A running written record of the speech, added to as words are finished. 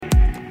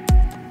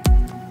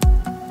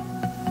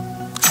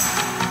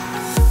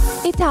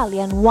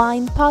Italian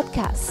Wine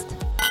Podcast.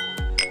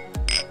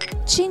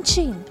 Chin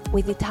Chin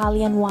with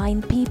Italian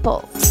wine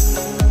people.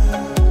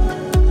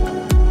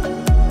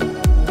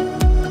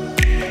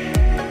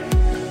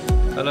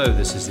 Hello,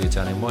 this is the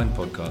Italian Wine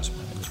Podcast.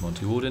 My name is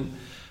Monty Waldin.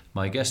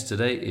 My guest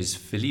today is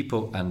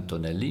Filippo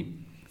Antonelli.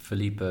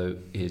 Filippo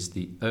is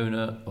the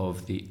owner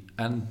of the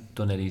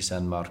Antonelli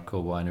San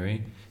Marco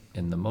Winery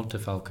in the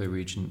Montefalco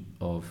region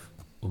of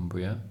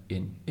Umbria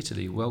in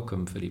Italy.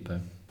 Welcome, Filippo.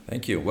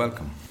 Thank you,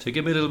 welcome. So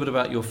give me a little bit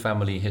about your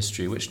family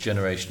history. Which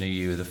generation are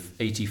you? The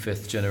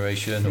 85th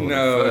generation or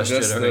no, the first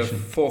just generation?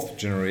 The fourth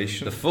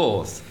generation. The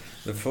fourth?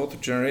 The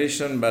fourth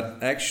generation, but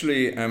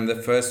actually I'm the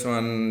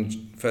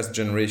first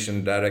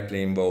generation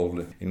directly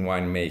involved in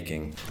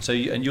winemaking. So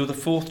you're the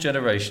fourth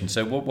generation.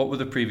 So what were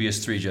the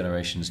previous three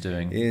generations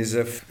doing?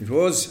 It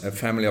was a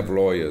family of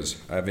lawyers.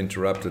 I've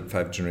interrupted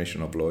 5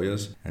 generations of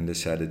lawyers and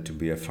decided to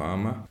be a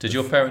farmer. Did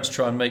your parents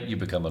try and make you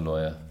become a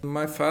lawyer?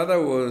 My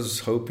father was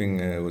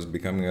hoping I was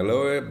becoming a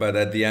lawyer, but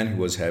at the end he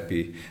was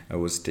happy. I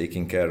was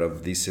taking care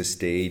of this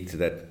estate,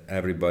 that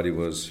everybody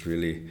was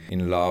really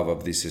in love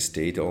of this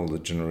estate, all the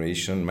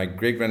generation. My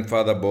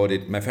great-grandfather bought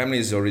it. My family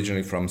is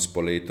originally from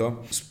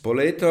Spoleto.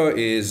 Spoleto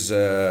is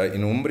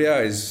in Umbria,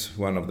 is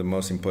one of the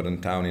most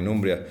important towns in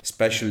Umbria,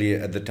 especially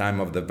at the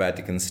time of the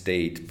Vatican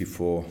State,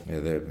 before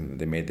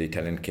they made the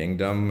Italian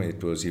kingdom.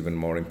 It was even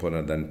more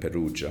important than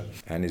Perugia,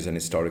 and is an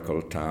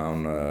historical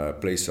town, a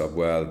place of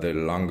where the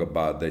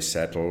Longobards they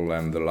settled,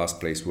 and the last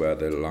place where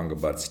the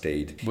Longobards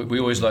stayed. We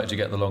always like to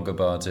get the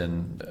Longobards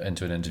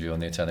into an interview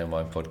on the Italian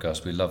Wine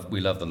Podcast. We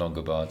love the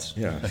Longobards.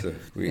 Yeah. So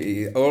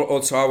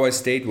also our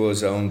estate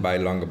was owned by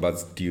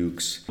Longobards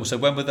dukes. So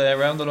when were they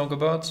around, the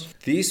Longobards?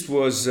 This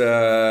was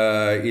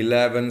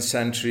 11th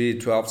century,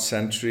 12th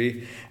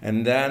century,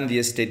 and then the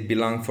estate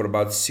belonged for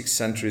about 6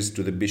 centuries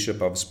to the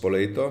Bishop of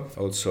Spoleto.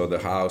 Also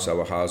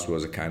our house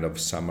was a kind of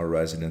summer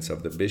residence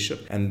of the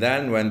bishop. And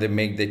then when they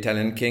made the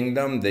Italian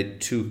kingdom, they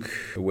took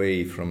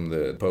away from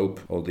the Pope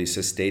all this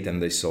estate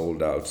and they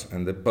sold out.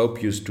 And the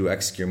Pope used to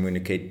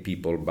excommunicate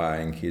people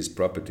buying his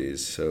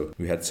properties. So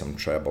we had some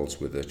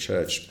troubles with the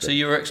church. So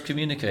you were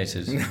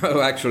excommunicated?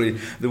 No, actually,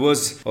 there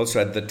was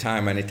also at the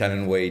time an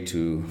Italian way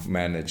to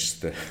manage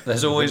the...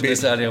 There's always an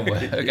Italian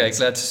way. Okay,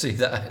 glad to see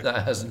that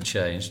hasn't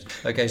changed.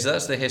 Okay, so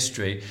that's the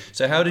history.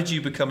 So how did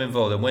you become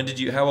involved,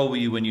 and how old were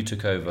you when you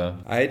took over?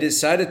 I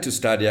decided to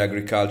study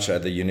agriculture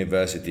at the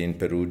university in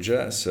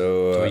Perugia.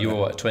 So you were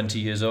what, 20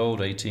 years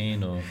old,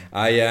 18 or?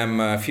 I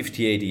am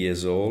 58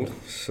 years old.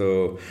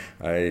 So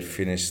I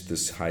finished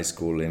this high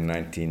school in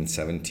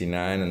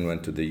 1979 and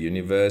went to the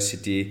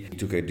university.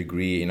 Took a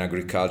degree in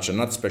agriculture,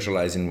 not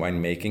specialized in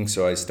winemaking,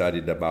 so I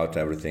studied about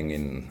everything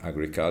in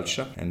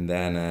agriculture. And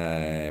then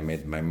I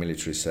made my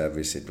military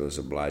service. It was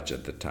obliged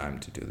at the time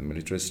to do the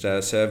military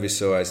service,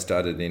 so I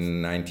started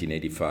in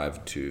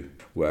 1985 to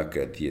work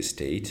at the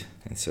estate.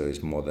 And so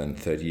it's more than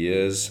 30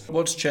 years.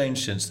 What's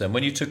changed since then?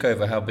 When you took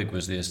over, how big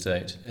was the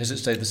estate? Has it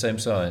stayed the same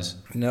size?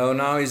 No,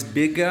 now it's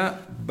bigger,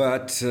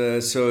 but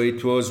so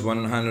it was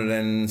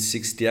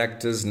 160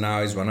 hectares,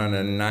 now it's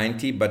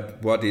 190.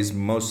 But what is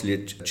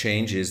mostly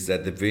changed is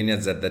that the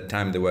vineyards at that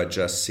time, they were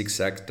just 6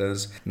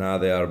 hectares. Now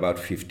they are about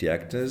 50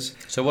 hectares.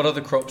 So what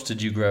other crops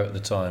did you grow at the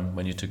time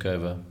when you took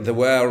over? There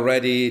were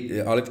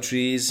already olive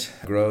trees,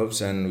 groves,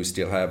 and we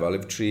still have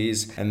olive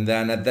trees. And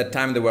then at that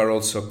time, there were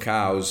also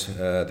cows,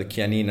 the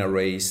Chianina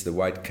race, the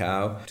white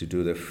cow, to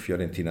do the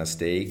Fiorentina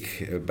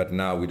steak, but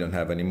now we don't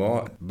have any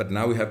more. But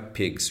now we have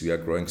pigs. We are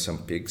growing some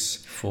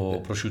pigs.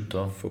 For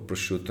prosciutto? For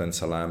prosciutto and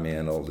salami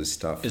and all this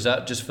stuff. Is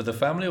that just for the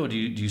family, or do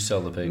you sell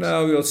the pigs?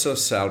 No, we also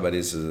sell, but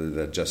it's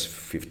just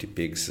 50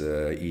 pigs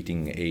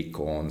eating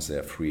acorns.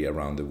 They're free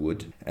around the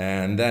wood.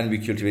 And then we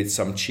cultivate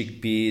some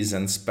chickpeas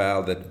and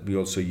spelt that we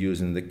also use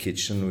in the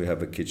kitchen. We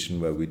have a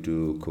kitchen where we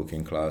do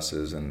cooking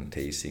classes and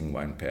tasting,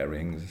 wine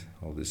pairings,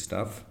 all this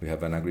stuff. We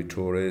have an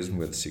agritourism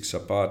with 6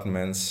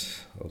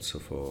 apartments, also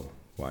for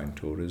wine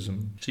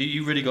tourism. So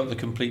you really got the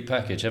complete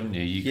package, haven't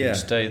you? You can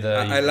stay there.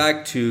 I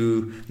like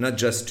to, not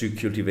just to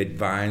cultivate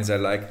vines, I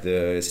like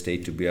the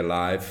estate to be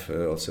alive,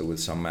 also with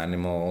some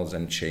animals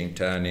and chain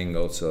turning,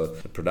 also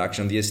the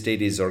production. The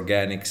estate is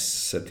organic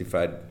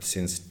certified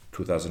since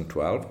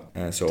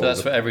 2012. So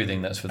that's for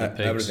everything, that's for the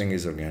pigs? Everything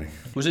is organic.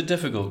 Was it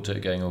difficult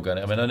going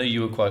organic? I mean, I know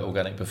you were quite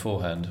organic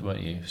beforehand,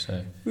 weren't you?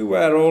 So we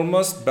were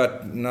almost,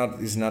 but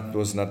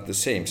was not the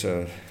same.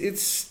 So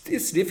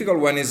it's difficult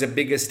when it's a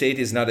big estate.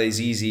 It's not as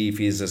easy if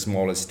it's a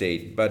small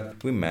estate.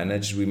 But we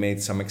managed, we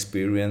made some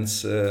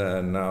experience.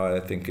 Now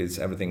I think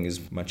everything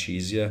is much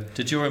easier.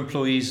 Did your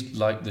employees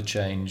like the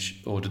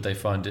change, or did they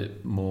find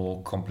it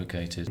more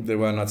complicated? They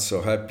were not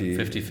so happy.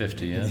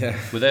 50-50, yeah? Yeah.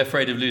 Were they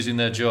afraid of losing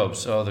their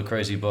jobs? Oh, the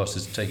crazy boss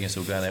is taking us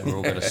organic, we're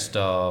all going to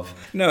starve.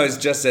 No, it's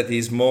just that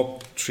it's more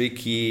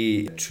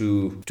tricky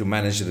to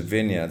manage the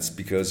vineyards,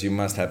 because you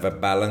must have a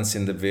balance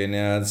in the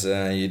vineyards.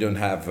 You don't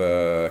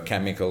have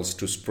chemicals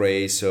to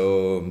spray,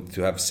 so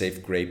to have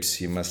safe grapes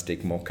you must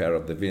take more care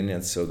of the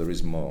vineyards, so there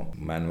is more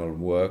manual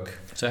work.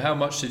 So how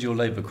much did your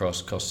labour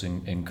costs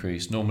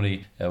increase?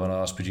 Normally, when I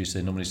ask producers,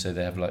 they normally say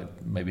they have like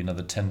maybe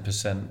another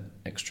 10%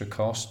 extra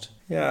cost.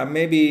 Yeah,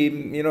 maybe,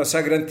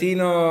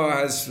 Sagrantino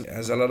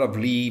has a lot of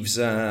leaves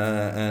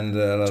and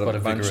a lot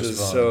of bunches.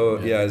 So,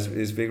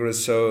 it's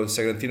vigorous. So,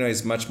 Sagrantino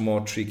is much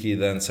more tricky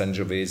than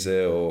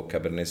Sangiovese or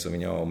Cabernet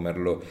Sauvignon or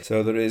Merlot.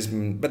 So,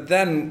 but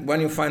then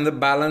when you find the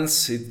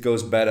balance, it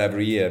goes better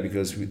every year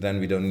because then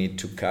we don't need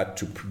to cut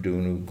to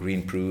do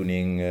green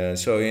pruning.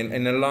 So,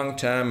 in a long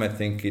term, I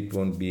think it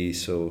won't be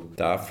so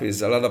tough.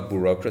 It's a lot of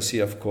bureaucracy,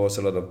 of course,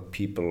 a lot of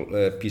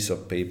piece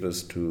of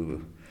papers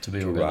to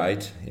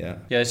write. Yeah,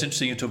 it's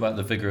interesting you talk about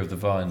the vigour of the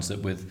vines,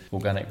 that with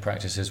organic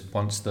practices,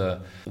 once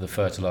the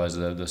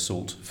fertiliser, the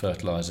salt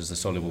fertilisers, the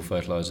soluble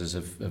fertilisers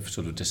have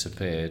sort of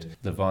disappeared,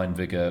 the vine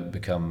vigour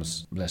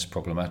becomes less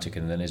problematic,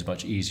 and then it's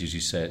much easier, as you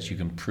said, you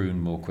can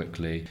prune more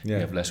quickly, you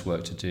have less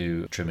work to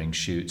do trimming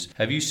shoots.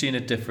 Have you seen a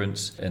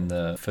difference in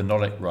the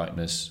phenolic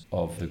ripeness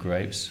of the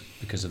grapes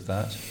because of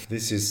that?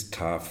 This is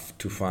tough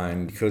to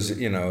find because,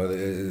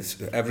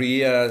 every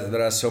year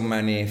there are so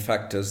many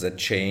factors that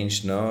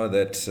change,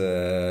 that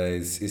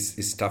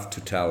it's tough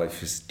to tell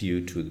if it's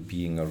due to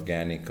being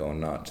organic or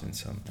not.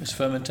 Is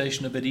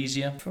fermentation a bit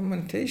easier?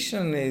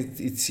 Fermentation,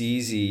 it's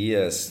easy,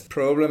 yes.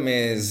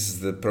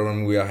 The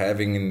problem we are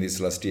having in these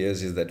last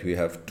years is that we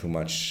have too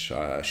much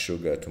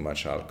sugar, too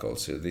much alcohol.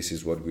 So this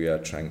is what we are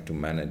trying to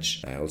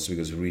manage. Also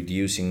because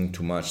reducing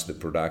too much the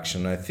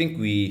production. I think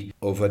we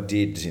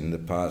overdid in the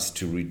past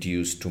to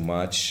reduce too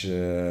much.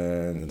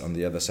 On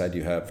the other side,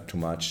 you have too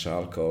much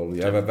alcohol. We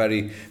have a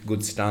very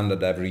good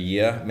standard every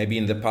year. Maybe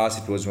in the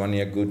past it was 1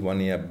 year good, 1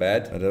 year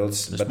bad.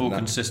 It's more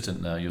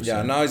consistent now, you're saying?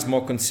 Yeah, now it's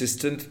more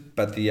consistent,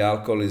 but the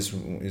alcohol is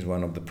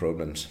one of the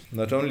problems.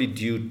 Not only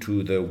due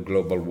to the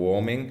global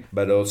warming,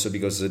 but also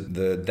because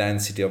the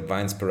density of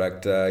vines per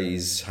hectare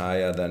is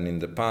higher than in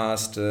the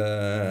past,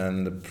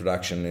 and the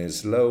production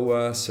is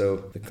lower,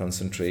 so they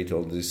concentrate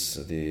all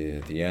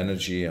the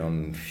energy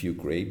on few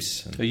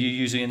grapes. Are you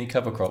using any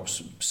cover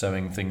crops,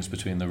 sowing things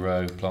between the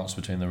row, plants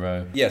between the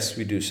row? Yes,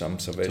 we do some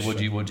servation. So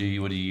what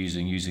are you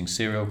using? Using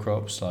cereal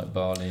crops like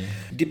barley?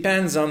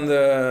 Depends on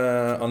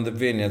the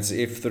vineyards.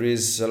 If there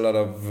is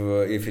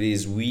if it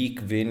is weak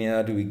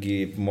vineyard, we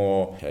give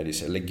more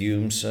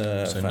legumes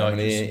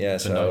family,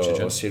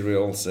 or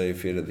cereals.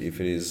 If it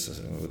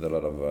is with a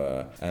lot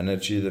of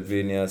energy, the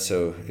vineyard.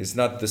 So it's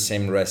not the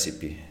same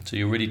recipe. So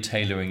you're really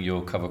tailoring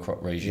your cover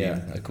crop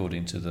regime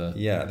according to the.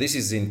 Yeah, this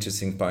is the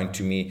interesting point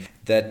to me.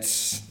 That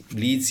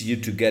leads you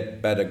to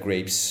get better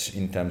grapes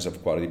in terms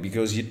of quality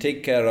because you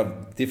take care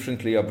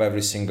differently of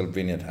every single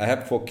vineyard. I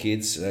have 4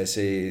 kids. I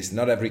say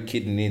not every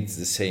kid needs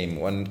the same.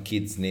 One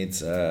kid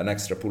needs an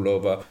extra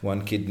pullover.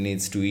 One kid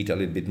needs to eat a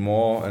little bit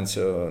more. And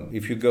so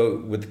if you go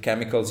with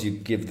chemicals, you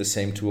give the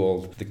same to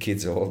all the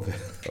kids.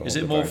 Is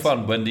it more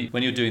fun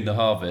when you're doing the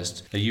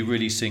harvest? Are you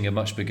really seeing a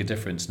much bigger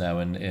difference now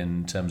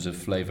in terms of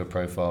flavour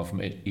profile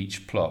from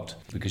each plot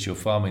because you're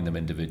farming them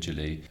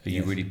individually? Are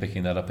you really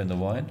picking that up in the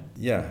wine?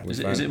 Yeah.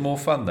 Is it more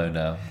fun though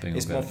now?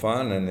 It's more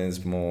fun and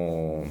it's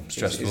more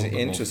stressful. It's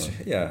interesting.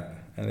 Yeah.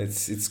 And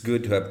it's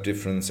good to have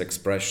different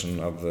expression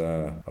of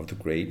the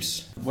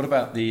grapes. What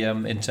about the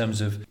in terms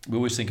of, we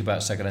always think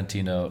about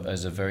Sagrantino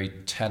as a very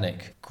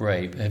tannic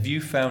grape. Have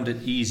you found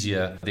it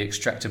easier, the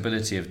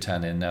extractability of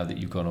tannin now that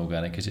you've gone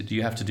organic? Do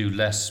you have to do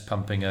less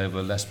pumping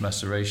over, less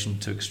maceration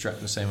to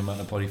extract the same amount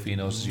of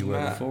polyphenols as you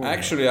were before?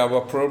 Actually,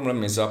 our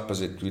problem is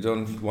opposite. We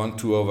don't want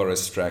to over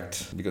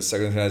extract because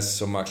Sagrantino has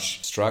so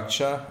much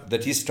structure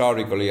that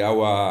historically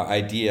our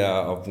idea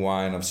of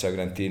wine of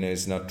Sagrantino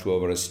is not to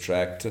over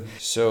extract.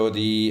 So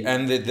the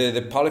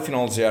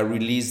polyphenols, they are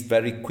released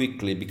very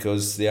quickly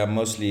because they are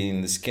mostly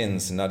in the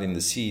skins, not in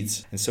the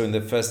seeds. And so in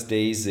the first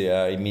days, they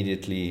are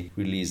immediately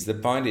released. The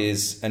point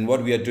is, and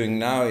what we are doing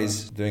now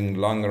is doing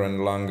longer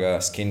and longer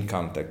skin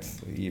contact,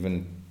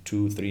 even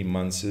 2-3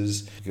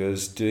 months,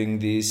 because doing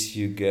this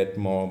you get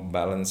more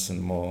balance and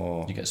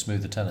more. You get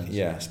smoother tannins.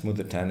 Yeah,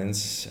 smoother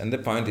tannins. And the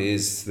point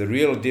is, the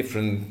real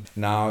difference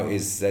now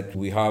is that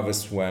we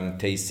harvest when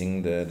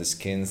tasting the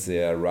skins,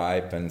 they are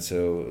ripe, and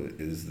so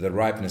the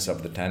ripeness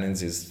of the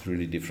tannins is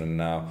really different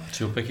now.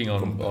 So you're picking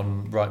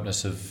on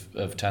ripeness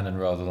of tannin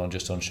rather than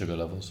just on sugar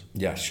levels?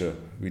 Yeah, sure.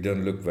 We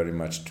don't look very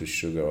much to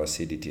sugar or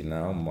acidity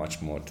now,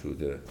 much more to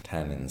the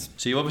tannins.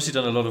 So you've obviously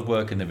done a lot of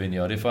work in the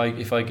vineyard. If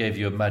I gave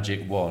you a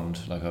magic wand,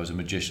 like I was a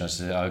magician, I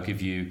said, I'll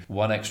give you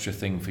one extra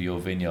thing for your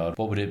vineyard,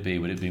 what would it be?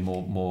 Would it be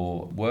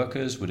more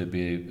workers? Would it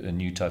be a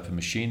new type of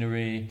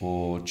machinery,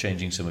 or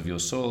changing some of your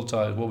soil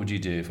types? What would you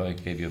do if I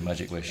gave you a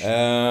magic wish?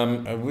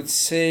 I would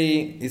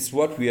say it's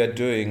what we are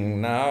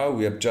doing now.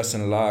 We have just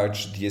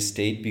enlarged the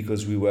estate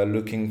because we were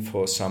looking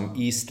for some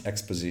east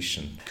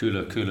exposition.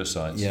 Cooler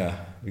sites. Yeah.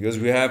 Because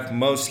we have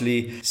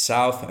mostly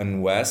south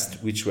and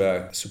west, which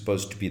were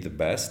supposed to be the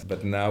best.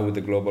 But now with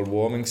the global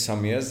warming,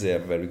 some years they are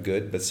very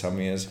good, but some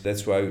years,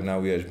 that's why now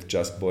we have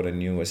just bought a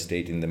new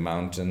estate in the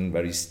mountain,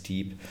 very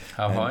steep.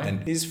 How high?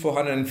 And it's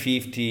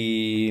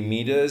 450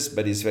 meters,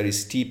 but it's very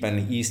steep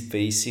and east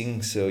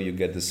facing, so you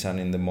get the sun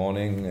in the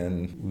morning,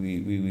 and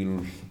we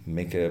will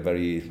make a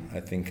very, I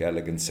think,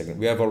 elegant second.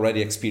 We have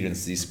already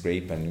experienced this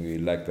grape, and we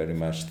like very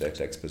much that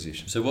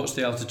exposition. So what's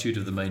the altitude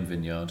of the main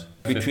vineyard?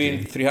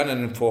 Between 300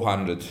 and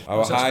 400 400.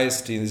 Our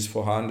highest is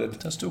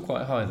 400. That's still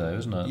quite high though,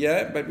 isn't it?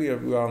 Yeah, but we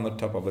are on the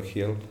top of a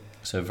hill.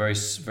 So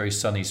very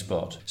sunny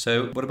spot.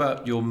 So what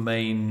about your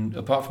main,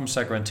 apart from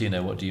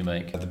Sagrantino, what do you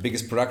make? The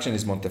biggest production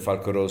is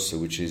Montefalco Rosso,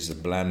 which is a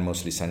blend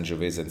mostly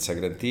Sangiovese and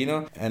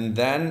Sagrantino. And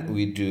then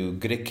we do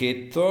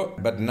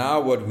Grechetto. But now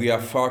what we are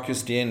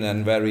focused in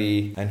and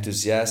very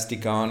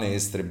enthusiastic on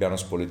is Trebbiano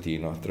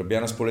Spoletino.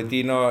 Trebbiano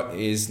Spoletino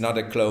is not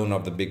a clone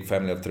of the big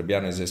family of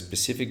Trebbiano. It's a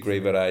specific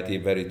grape variety,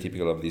 very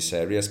typical of this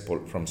area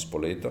from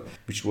Spoleto,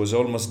 which was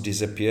almost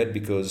disappeared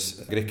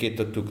because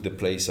Grechetto took the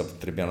place of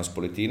Trebbiano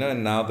Spoletino.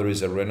 And now there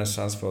is a renaissance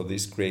for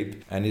this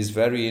grape, and it's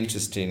very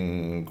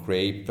interesting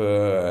grape,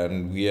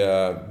 and we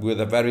are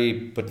with a very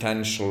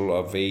potential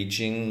of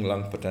aging,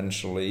 long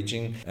potential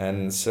aging,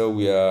 and so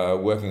we are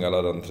working a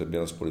lot on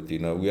Trebbiano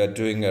Spoletino. We are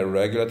doing a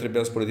regular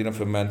Trebbiano Spoletino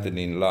fermented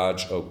in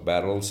large oak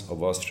barrels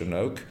of Austrian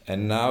oak,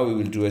 and now we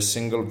will do a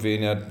single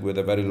vineyard with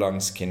a very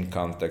long skin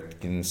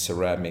contact in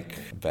ceramic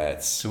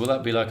vats. So will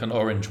that be like an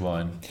orange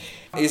wine?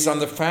 It's on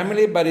the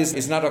family, but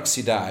it's not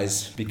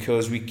oxidized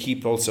because we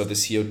keep also the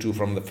CO2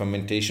 from the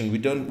fermentation.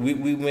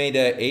 We made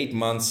a 8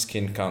 month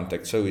skin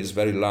contact, so it's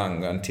very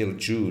long until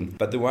June.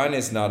 But the wine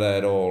is not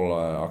at all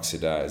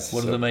oxidized.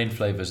 What are the main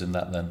flavors in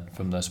that then,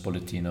 from the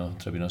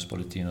Spoletino, Trebbiano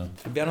Spoletino?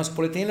 Trebbiano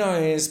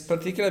Spoletino is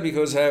particular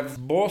because I have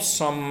both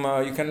some,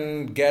 you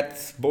can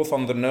get both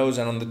on the nose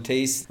and on the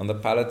taste, on the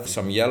palate,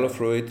 some yellow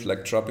fruit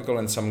like tropical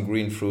and some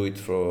green fruit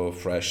for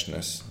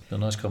freshness. A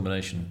nice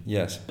combination.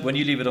 Yes. When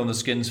you leave it on the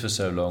skins for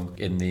so long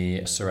in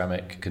the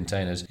ceramic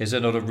containers, is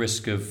there not a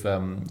risk of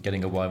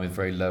getting a wine with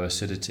very low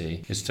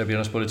acidity? Is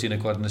Trebbiano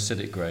Spoletino quite an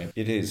acidic grape?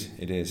 It is.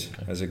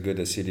 Okay. Has a good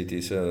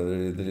acidity,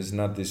 so there is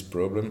not this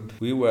problem.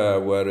 We were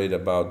worried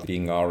about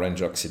being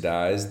orange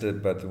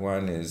oxidized, but the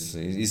wine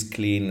is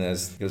clean,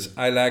 because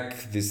I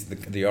like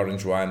the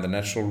orange wine, the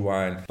natural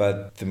wine,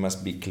 but they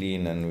must be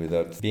clean, and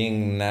without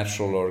being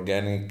natural,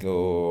 organic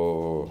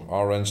or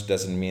orange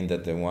doesn't mean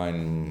that the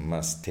wine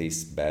must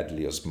taste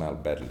badly or smell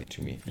badly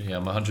to me. Yeah,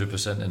 I'm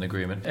 100% in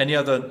agreement. Any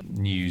other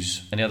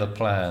news? Any other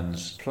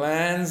plans?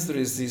 There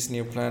is this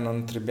new plan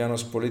on Trebbiano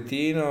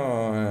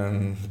Spoletino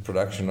and the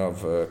production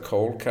of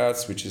cold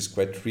cuts, which is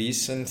quite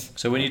recent.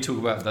 So when you talk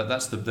about that,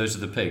 those are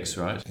the pigs,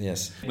 right?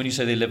 Yes. When you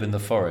say they live in the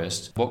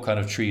forest, what kind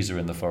of trees are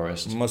in the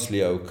forest?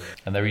 Mostly oak.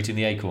 And they're eating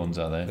the acorns,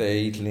 are they? They're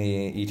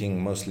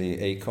eating mostly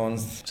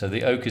acorns. So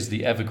the oak is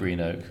the evergreen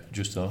oak,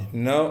 giusto?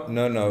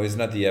 No, it's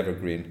not the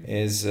evergreen.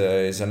 It's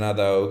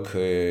another oak.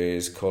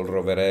 It's called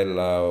Roverella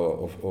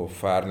or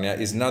Farnia.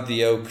 It's not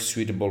the oak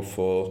suitable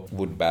for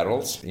wood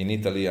barrels. In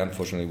Italy,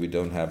 unfortunately, we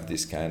don't have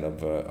this kind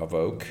of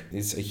oak.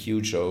 It's a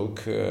huge oak.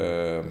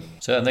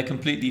 So, and they're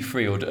completely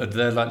free, or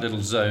they're like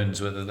little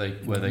zones where they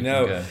can go?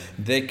 No,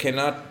 they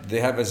cannot. They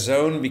have a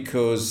zone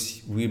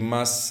because we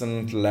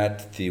mustn't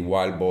let the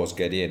wild boars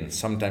get in.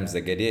 Sometimes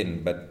they get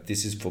in, but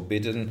this is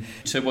forbidden.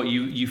 So what,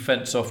 you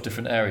fence off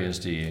different areas,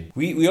 do you?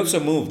 We also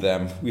move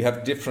them. We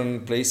have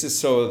different places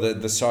so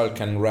that the soil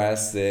can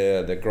rest,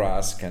 the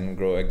grass can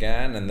grow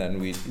again, and then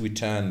we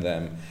turn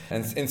them.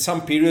 And in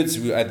some periods,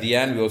 at the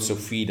end, we also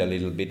feed a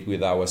little bit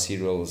with our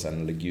cereals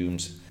and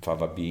legumes.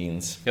 Fava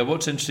beans. Yeah,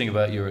 what's interesting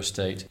about your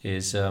estate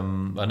is, I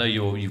know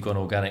you've gone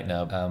organic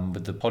now,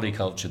 but the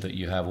polyculture that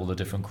you have, all the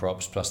different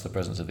crops, plus the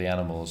presence of the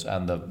animals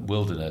and the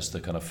wilderness, the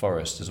kind of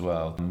forest as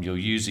well. You're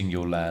using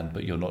your land,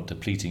 but you're not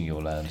depleting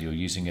your land. You're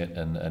using it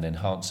and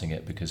enhancing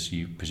it because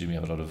you presumably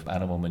have a lot of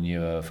animal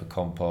manure for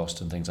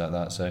compost and things like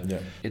that. So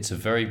It's a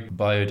very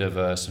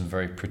biodiverse and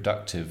very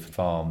productive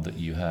farm that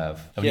you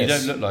have. I mean,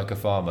 yes. You don't look like a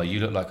farmer.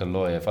 You look like a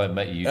lawyer. If I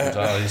met you, you'd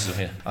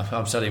say,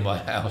 I'm selling my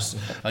house.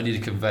 I need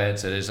a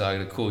conveyance. I'm going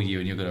to call you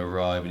and you're going to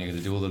arrive and you're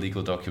going to do all the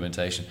legal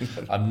documentation.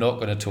 I'm not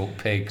going to talk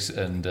pigs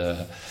and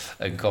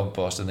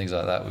compost and things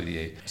like that with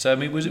you. So I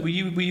mean, were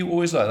you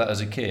always like that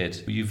as a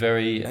kid? Were you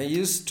very? I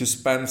used to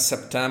spend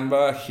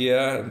September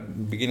here,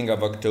 beginning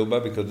of October,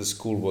 because the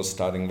school was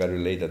starting very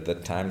late at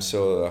that time.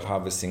 So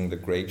harvesting the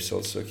grapes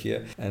also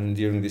here. And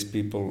during this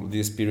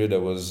period, I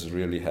was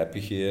really happy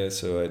here.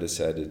 So I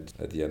decided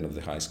at the end of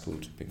the high school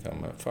to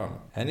become a farmer.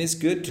 And it's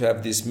good to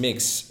have this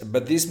mix,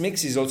 but this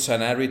mix is also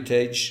an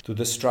heritage to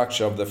the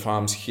structure of the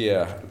farms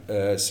here.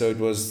 So it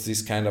was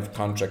this kind of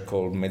contract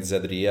called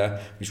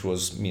mezzadria, which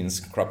means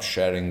crop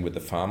sharing with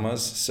the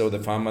farmers. So the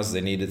farmers,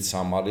 they needed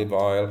some olive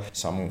oil,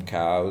 some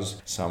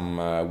cows,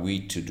 some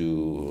wheat to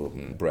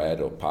do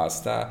bread or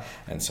pasta,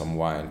 and some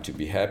wine to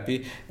be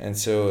happy. And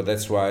so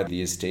that's why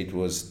the estate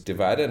was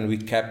divided, and we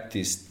kept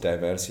this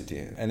diversity.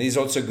 And it's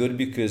also good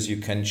because you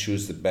can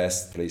choose the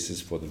best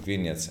places for the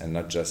vineyards and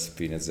not just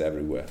vineyards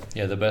everywhere.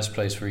 Yeah, the best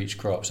place for each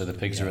crop. So the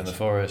pigs are in the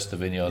forest, the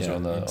vineyards are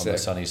on the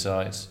sunny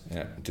sides.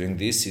 Yeah, during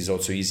this, it's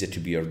also easier to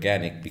be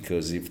organic,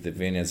 because if the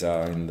vineyards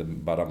are in the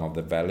bottom of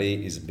the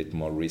valley, it's a bit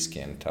more risky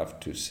and tough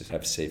to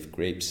have safe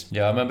grapes.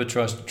 Yeah, I remember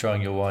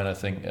trying your wine, I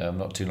think,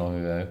 not too long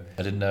ago.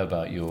 I didn't know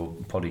about your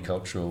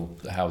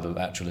polycultural, how the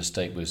actual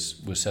estate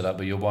was set up,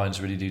 but your wines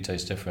really do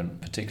taste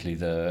different,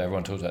 particularly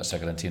everyone talks about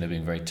Sagrantino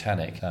being very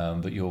tannic,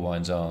 but your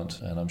wines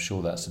aren't, and I'm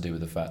sure that's to do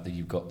with the fact that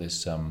you've got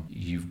this,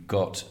 you've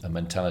got a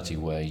mentality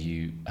where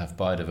you have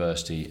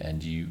biodiversity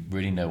and you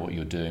really know what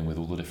you're doing with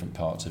all the different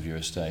parts of your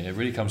estate. It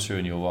really comes through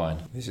in your wine.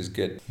 This is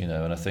good. You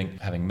know, and I think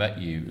having met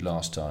you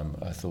last time,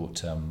 I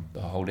thought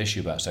the whole issue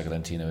about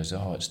Sagrantino is,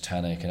 it's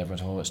tannic, and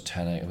everyone's, it's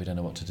tannic, we don't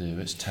know what to do,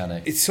 it's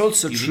tannic. It's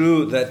also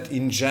true that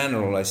in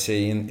general, I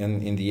say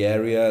in the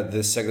area, the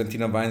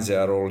Sagrantino vines, they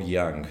are all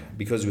young,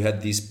 because we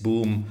had this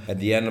boom at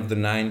the end of the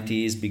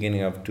 90s,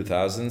 beginning of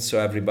 2000, so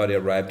everybody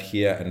arrived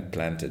here and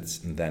planted,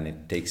 and then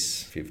it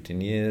takes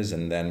 15 years,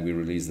 and then we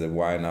release the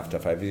wine after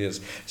 5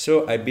 years.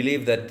 So I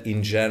believe that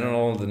in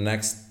general, the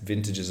next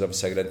vintages of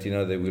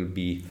Sagrantino, they will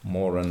be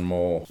more and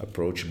more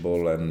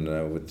approachable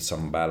and with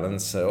some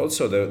balance.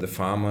 Also, the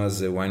farmers,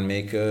 the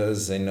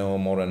winemakers, they know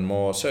more and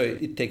more, so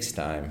it takes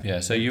time. Yeah,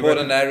 so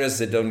important areas,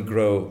 they don't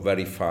grow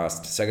very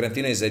fast.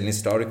 Sagrantino is an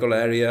historical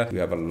area. We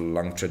have a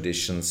long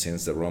tradition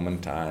since the Roman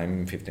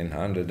time,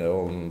 1500,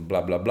 all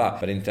blah, blah, blah.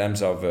 But in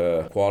terms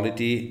of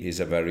quality, is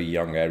a very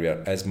young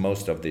area, as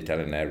most of the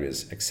Italian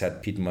areas,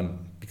 except Piedmont,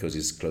 because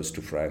it's close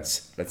to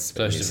France. Close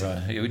to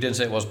France. We didn't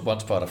say it was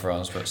once part of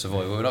France, but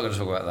Savoy. We're not going to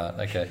talk about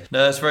that. Okay.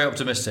 No, it's very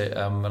optimistic,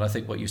 and I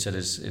think what you said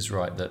is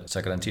right, that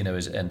Sagrantino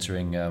is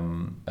entering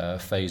a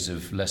phase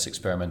of less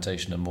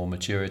experimentation and more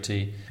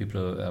maturity.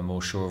 People are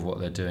more sure of what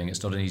they're doing.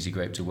 It's not an easy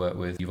grape to work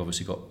with. You've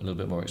obviously got a little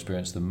bit more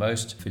experience than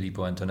most.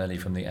 Filippo Antonelli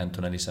from the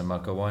Antonelli San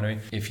Marco Winery.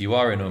 If you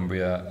are in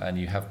Umbria and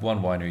you have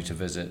one winery to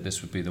visit,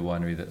 this would be the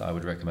winery that I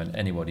would recommend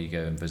anybody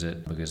go and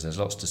visit, because there's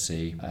lots to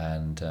see,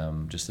 and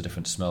just the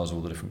different smells,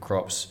 all the different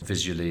crops.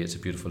 Visually, it's a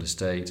beautiful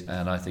estate,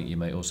 and I think you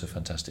make also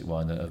fantastic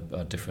wine that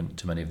are different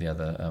to many of the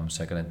other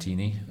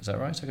Sagrantini. Is that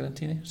right,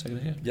 Sagrantini?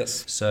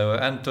 Yes. So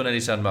Antonelli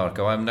San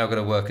Marco, I'm now going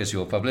to work as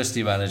your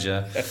publicity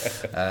manager,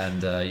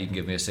 and you can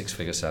give me a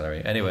 6-figure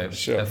salary. Anyway,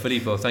 sure.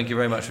 Filippo, thank you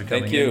very much for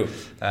coming. Thank you.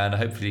 And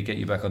hopefully get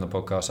you back on the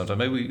podcast sometime.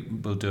 Maybe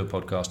we'll do a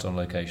podcast on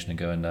location and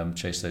go and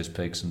chase those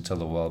pigs and tell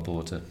the wild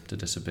boar to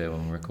disappear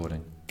when we're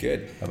recording.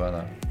 Good. How about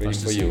that? Ready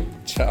nice for you.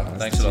 Ciao.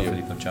 Thanks a lot,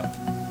 Filippo. Ciao.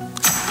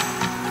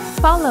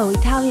 Follow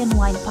Italian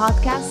Wine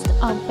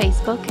Podcast on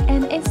Facebook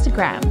and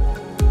Instagram.